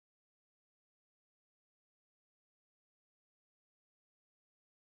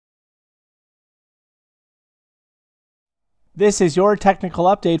This is your technical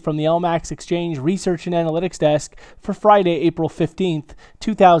update from the LMAX Exchange Research and Analytics Desk for Friday, April 15th,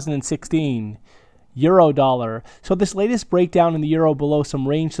 2016. Euro dollar. So this latest breakdown in the euro below some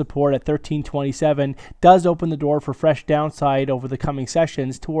range support at 13.27 does open the door for fresh downside over the coming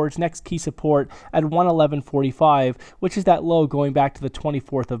sessions towards next key support at 111.45, which is that low going back to the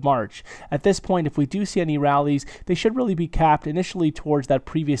 24th of March. At this point, if we do see any rallies, they should really be capped initially towards that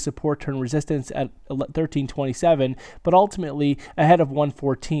previous support turn resistance at 13.27, but ultimately ahead of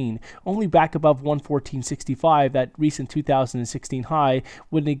 114. Only back above 114.65, that recent 2016 high,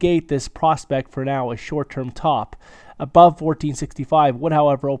 would negate this prospect for now a short-term top. Above 1465 would,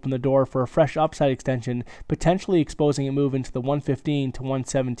 however, open the door for a fresh upside extension, potentially exposing a move into the 115 to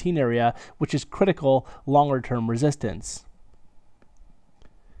 117 area, which is critical longer-term resistance.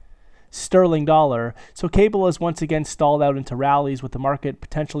 Sterling dollar. So cable has once again stalled out into rallies, with the market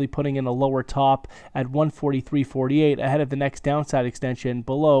potentially putting in a lower top at 143.48 ahead of the next downside extension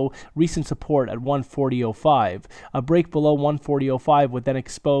below recent support at 140.05. A break below 140.05 would then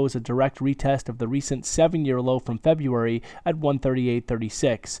expose a direct retest of the recent 7-year low from February at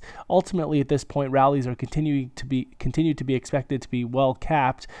 138.36. Ultimately, at this point, rallies are continued to be expected to be well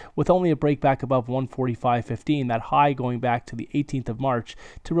capped, with only a break back above 145.15, that high going back to the 18th of March,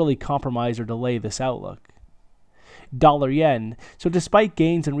 to really compromise or delay this outlook. Dollar yen. So despite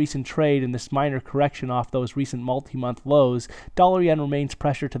gains in recent trade and this minor correction off those recent multi-month lows, dollar yen remains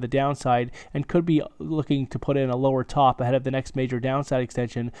pressured to the downside and could be looking to put in a lower top ahead of the next major downside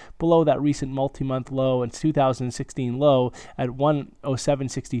extension below that recent multi-month low and 2016 low at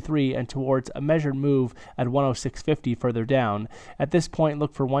 107.63 and towards a measured move at 106.50 further down. At this point,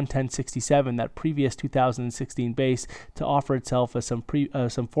 look for 110.67, that previous 2016 base, to offer itself as some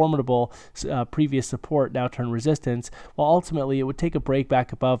formidable previous support now turn resistance, while ultimately it would take a break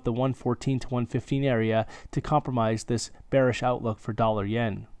back above the 114 to 115 area to compromise this bearish outlook for dollar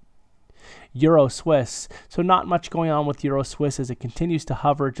yen. Euro Swiss. So not much going on with Euro Swiss as it continues to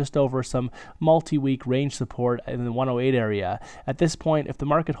hover just over some multi-week range support in the 108 area. At this point, if the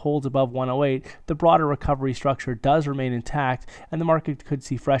market holds above 108, the broader recovery structure does remain intact, and the market could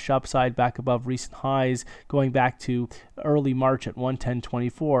see fresh upside back above recent highs going back to early March at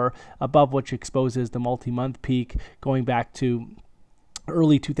 110.24, above which exposes the multi-month peak going back to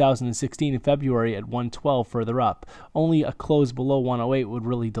early 2016 in February at 112 further up. Only a close below 108 would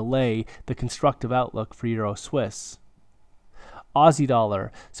really delay the constructive outlook for Euro Swiss. Aussie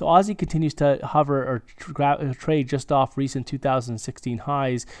dollar. So Aussie continues to hover or trade just off recent 2016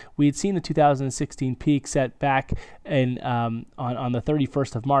 highs. We had seen the 2016 peak set back in on the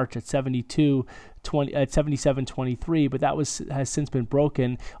 31st of March at 77.23, but that has since been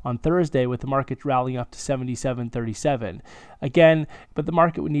broken on Thursday, with the market rallying up to 77.37. Again, but the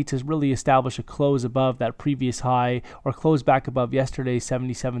market would need to really establish a close above that previous high or close back above yesterday's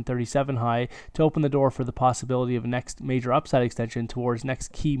 77.37 high to open the door for the possibility of a next major upside extension towards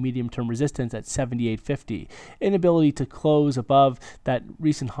next key medium-term resistance at 78.50. Inability to close above that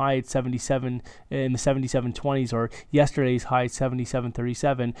recent high at 77 in the 77.20s or yesterday's high at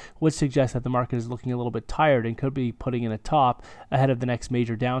 77.37 would suggest that the market is looking a little bit tired and could be putting in a top ahead of the next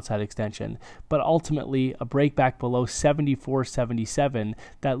major downside extension. But ultimately, a breakback below 74.77,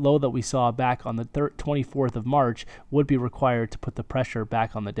 that low that we saw back on the 24th of March, would be required to put the pressure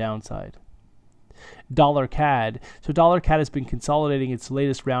back on the downside. Dollar CAD. So dollar CAD has been consolidating its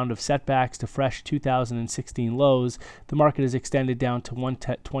latest round of setbacks to fresh 2016 lows. The market has extended down to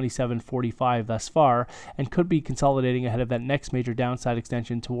 127.45 thus far and could be consolidating ahead of that next major downside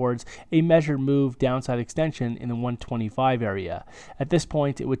extension towards a measured move downside extension in the 125 area. At this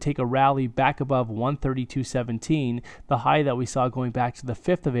point, it would take a rally back above 132.17, the high that we saw going back to the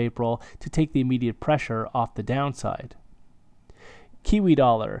 5th of April, to take the immediate pressure off the downside. Kiwi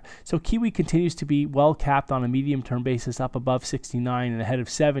dollar. So Kiwi continues to be well capped on a medium-term basis up above 69 and ahead of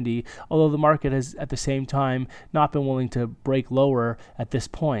 70, although the market has at the same time not been willing to break lower at this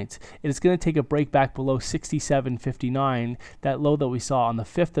point. It is going to take a break back below 67.59, that low that we saw on the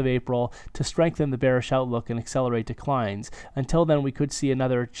 5th of April, to strengthen the bearish outlook and accelerate declines. Until then, we could see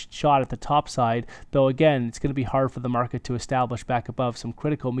another shot at the top side, though again, it's going to be hard for the market to establish back above some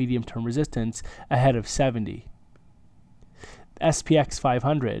critical medium-term resistance ahead of 70. SPX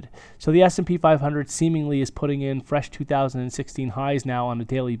 500. So the S&P 500 seemingly is putting in fresh 2016 highs now on a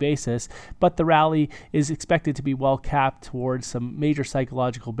daily basis, but the rally is expected to be well capped towards some major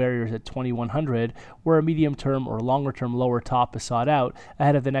psychological barriers at 2100, where a medium-term or longer-term lower top is sought out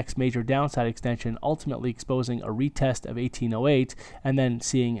ahead of the next major downside extension, ultimately exposing a retest of 1808 and then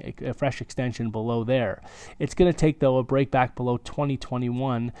seeing a fresh extension below there. It's going to take, though, a break back below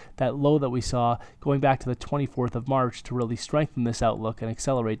 2021, that low that we saw going back to the 24th of March, to really strengthen this outlook and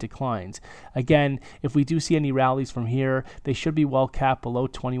accelerate declines. Again, if we do see any rallies from here, they should be well capped below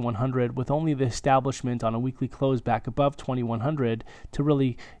 2100, with only the establishment on a weekly close back above 2100 to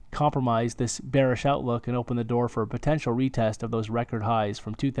really compromise this bearish outlook and open the door for a potential retest of those record highs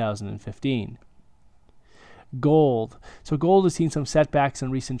from 2015. Gold. So gold has seen some setbacks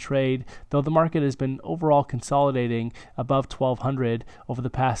in recent trade, though the market has been overall consolidating above 1200 over the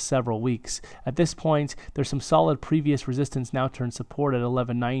past several weeks. At this point, there's some solid previous resistance now turned support at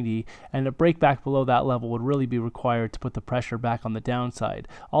 1190, and a break back below that level would really be required to put the pressure back on the downside.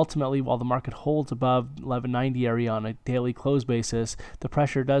 Ultimately, while the market holds above 1190 area on a daily close basis, the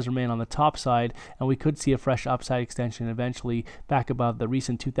pressure does remain on the top side, and we could see a fresh upside extension eventually back above the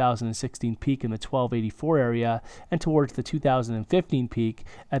recent 2016 peak in the 1284 area and towards the 2015 peak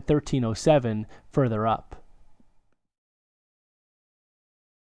at 1307 further up.